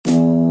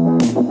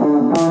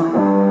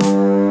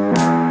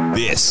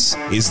This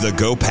is the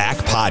GOPAC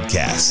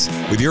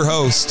Podcast with your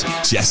host,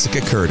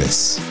 Jessica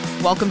Curtis.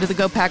 Welcome to the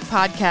GOPAC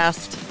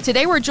Podcast.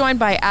 Today we're joined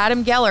by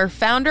Adam Geller,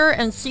 founder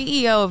and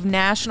CEO of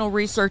National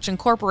Research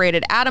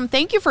Incorporated. Adam,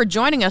 thank you for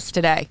joining us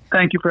today.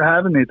 Thank you for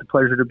having me. It's a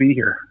pleasure to be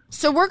here.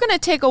 So we're going to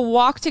take a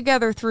walk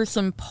together through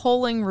some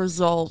polling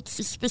results,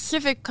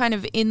 specific kind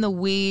of in the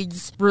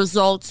weeds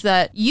results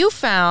that you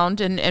found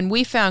and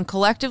we found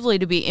collectively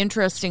to be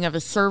interesting of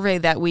a survey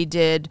that we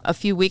did a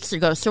few weeks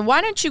ago. So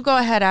why don't you go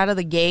ahead out of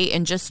the gate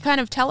and just kind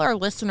of tell our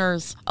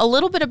listeners a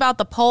little bit about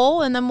the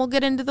poll, and then we'll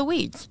get into the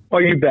weeds. Oh,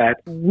 you bet.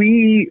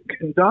 We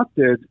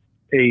conducted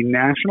a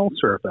national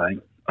survey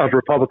of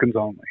Republicans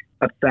only,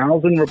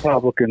 1,000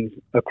 Republicans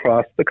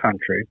across the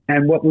country.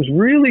 And what was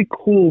really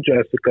cool,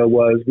 Jessica,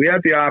 was we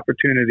had the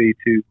opportunity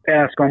to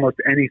ask almost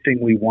anything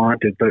we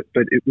wanted, but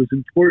it was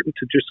important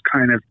to just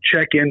kind of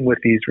check in with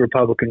these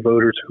Republican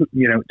voters,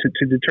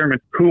 to determine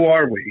who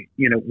are we?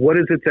 What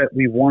is it that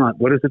we want?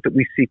 What is it that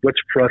we seek?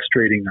 What's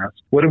frustrating us?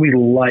 What do we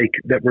like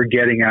that we're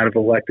getting out of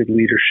elected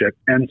leadership?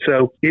 And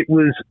so it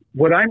was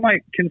what I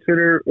might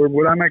consider, or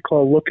what I might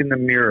call a look in the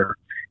mirror.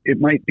 It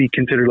might be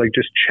considered like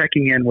just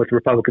checking in with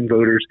Republican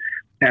voters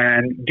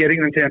and getting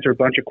them to answer a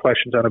bunch of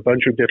questions on a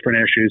bunch of different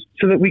issues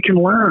so that we can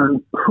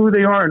learn who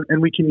they are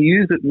and we can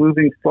use it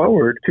moving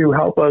forward to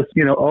help us,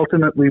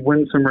 ultimately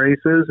win some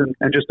races and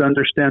just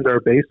understand our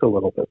base a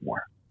little bit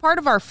more. Part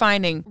of our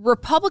finding,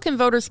 Republican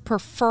voters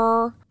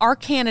prefer our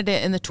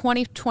candidate in the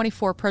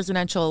 2024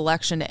 presidential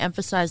election to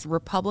emphasize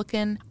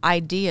Republican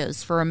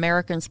ideas for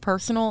Americans'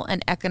 personal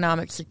and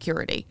economic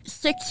security,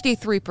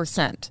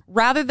 63%,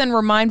 rather than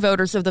remind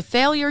voters of the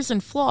failures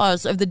and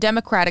flaws of the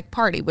Democratic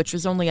Party, which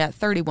was only at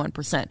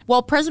 31%.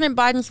 While President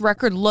Biden's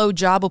record low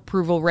job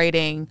approval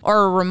rating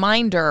are a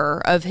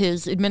reminder of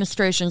his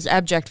administration's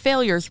abject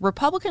failures,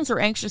 Republicans are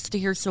anxious to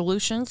hear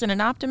solutions and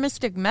an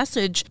optimistic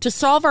message to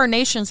solve our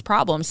nation's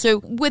problems. So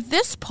with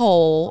this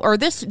poll, or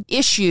this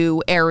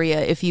issue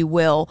area, if you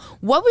will,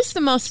 what was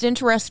the most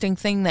interesting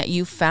thing that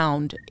you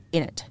found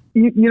in it?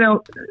 To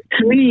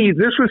me,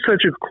 this was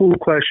such a cool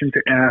question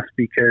to ask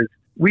because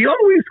we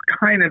always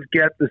kind of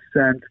get the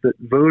sense that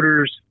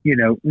voters,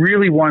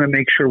 really want to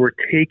make sure we're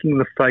taking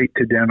the fight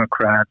to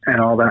Democrats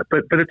and all that.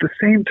 But at the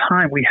same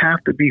time, we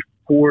have to be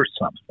for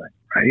something,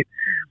 right?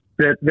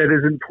 That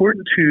is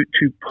important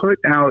to put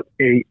out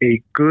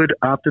a good,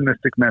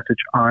 optimistic message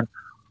on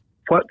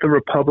what the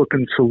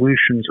Republican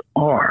solutions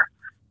are.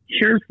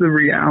 Here's the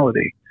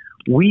reality.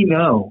 We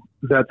know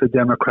that the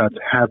Democrats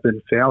have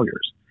been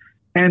failures.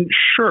 And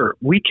sure,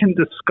 we can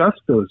discuss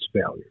those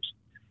failures.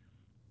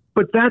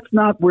 But that's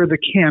not where the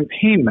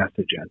campaign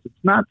message ends. It's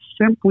not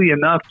simply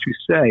enough to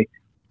say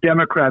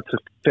Democrats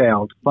have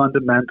failed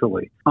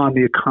fundamentally on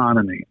the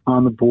economy,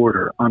 on the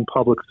border, on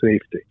public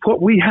safety.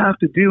 What we have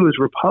to do as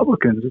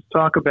Republicans is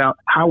talk about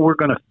how we're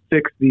going to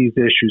fix these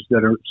issues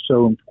that are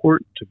so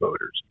important to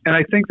voters. And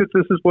I think that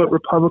this is what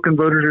Republican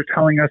voters are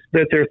telling us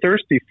that they're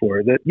thirsty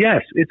for, that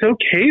yes, it's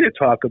okay to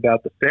talk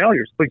about the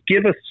failures, but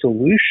give us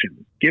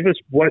solutions. Give us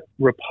what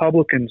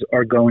Republicans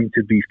are going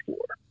to be for.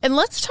 And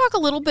let's talk a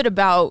little bit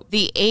about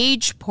the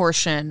age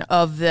portion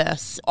of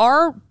this.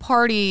 Our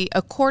party,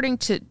 according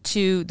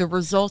to the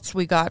results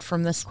we got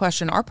from this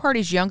question, our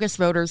party's youngest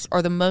voters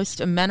are the most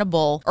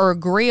amenable or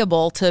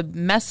agreeable to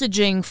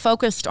messaging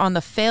focused on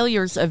the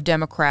failures of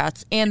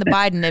Democrats and the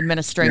Biden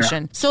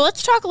administration. Yeah. So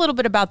let's talk a little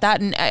bit about that.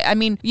 And I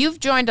mean, you've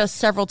joined us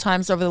several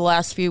times over the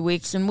last few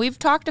weeks, and we've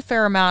talked a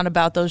fair amount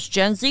about those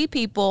Gen Z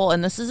people,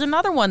 and this is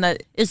another one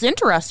that is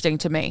interesting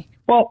to me.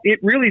 Well, it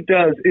really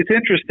does. It's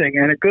interesting,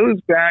 and it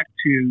goes back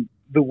to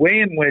the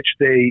way in which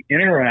they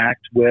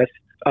interact with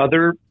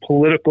other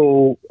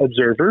political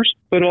observers,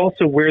 but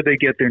also where they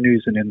get their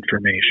news and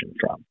information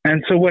from.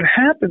 And so what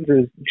happens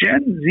is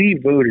Gen Z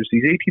voters,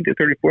 these 18 to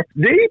 34,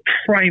 they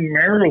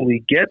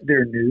primarily get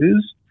their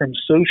news from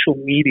social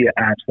media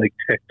apps like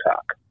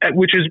TikTok,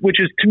 which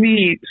is to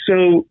me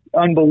so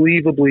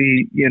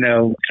unbelievably,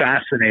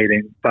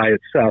 fascinating by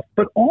itself.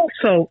 But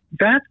also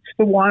that's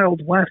the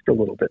Wild West a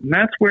little bit. And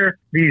that's where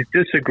these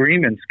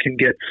disagreements can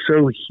get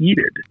so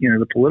heated,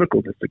 the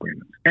political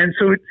disagreements. And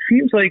so it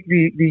seems like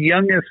the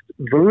youngest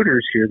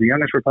voters here, the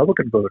youngest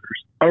Republican voters,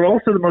 are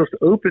also the most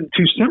open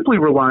to simply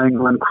relying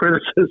on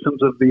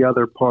criticisms of the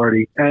other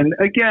party. And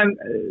again,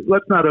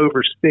 let's not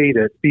overstate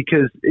it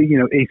because,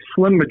 a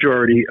slim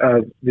majority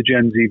of the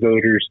Gen Z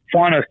voters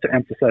want us to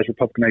emphasize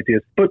Republican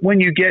ideas. But when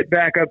you get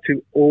back up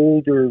to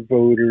older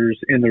voters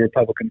in the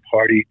Republican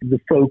Party, the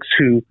folks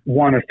who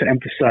want us to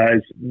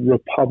emphasize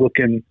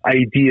Republican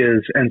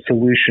ideas and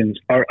solutions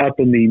are up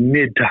in the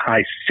mid to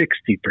high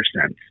 60%.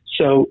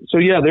 So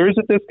yeah, there is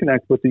a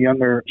disconnect with the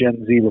younger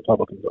Gen Z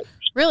Republican voters.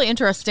 Really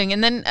interesting.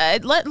 And then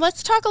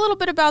let's talk a little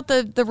bit about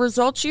the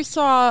results you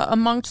saw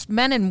amongst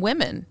men and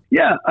women.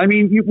 Yeah, I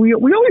mean, we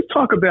always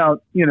talk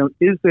about,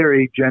 is there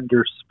a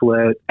gender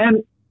split?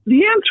 And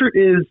The answer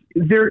is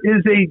there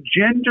is a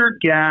gender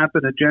gap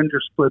and a gender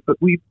split, but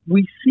we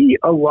see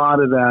a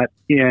lot of that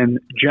in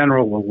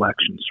general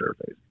election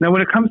surveys. Now,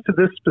 when it comes to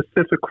this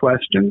specific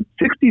question,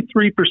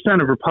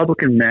 63% of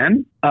Republican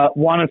men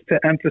want us to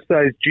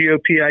emphasize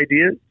GOP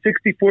ideas.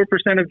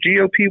 64% of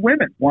GOP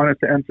women want us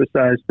to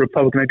emphasize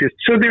Republican ideas.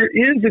 So there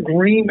is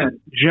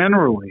agreement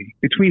generally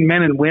between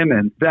men and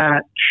women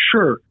that,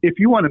 sure, if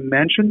you want to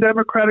mention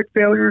Democratic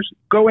failures,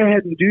 go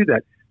ahead and do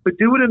that. But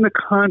do it in the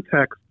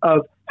context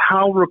of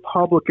how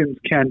Republicans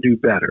can do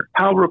better,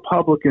 how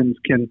Republicans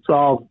can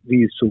solve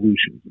these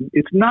solutions.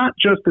 It's not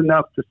just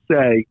enough to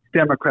say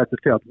Democrats have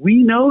failed.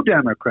 We know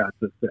Democrats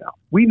have failed.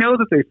 We know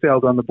that they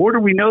failed on the border.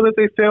 We know that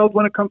they failed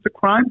when it comes to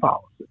crime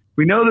policy.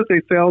 We know that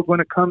they failed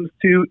when it comes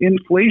to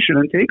inflation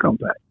and take-home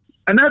pay.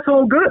 And that's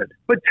all good.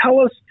 But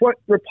tell us what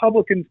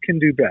Republicans can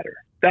do better.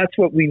 That's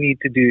what we need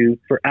to do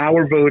for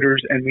our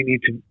voters, and we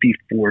need to be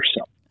for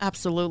some.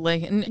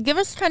 Absolutely. And give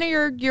us kind of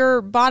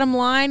your bottom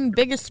line,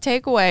 biggest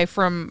takeaway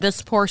from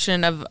this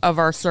portion of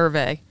our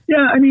survey.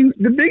 Yeah, I mean,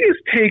 the biggest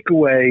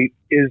takeaway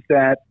is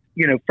that,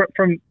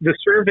 from the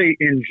survey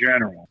in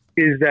general,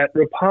 is that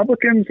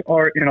Republicans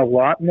are in a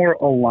lot more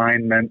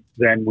alignment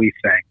than we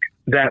think.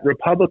 That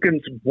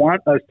Republicans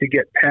want us to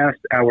get past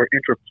our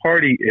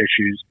inter-party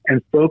issues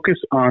and focus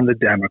on the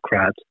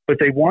Democrats, but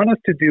they want us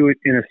to do it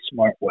in a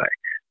smart way.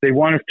 They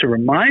want us to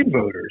remind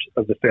voters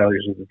of the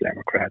failures of the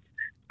Democrats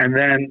and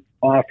then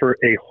offer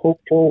a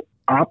hopeful,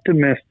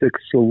 optimistic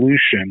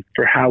solution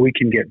for how we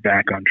can get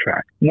back on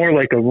track. More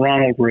like a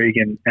Ronald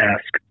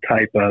Reagan-esque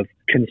type of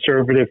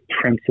conservative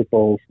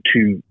principles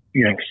to,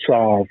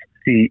 solve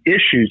the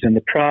issues and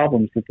the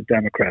problems that the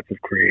Democrats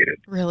have created.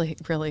 Really,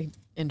 really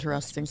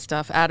interesting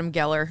stuff. Adam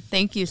Geller,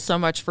 thank you so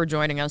much for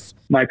joining us.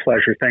 My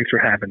pleasure. Thanks for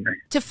having me.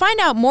 To find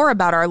out more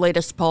about our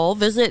latest poll,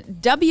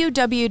 visit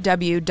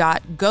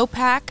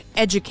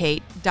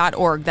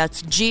www.gopaceducate.org.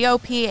 That's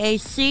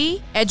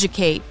GOPAC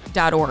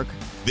educate.org.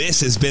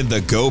 This has been the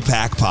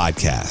GOPAC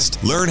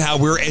Podcast. Learn how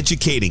we're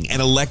educating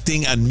and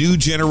electing a new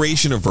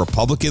generation of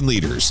Republican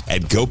leaders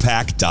at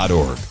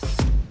gopac.org.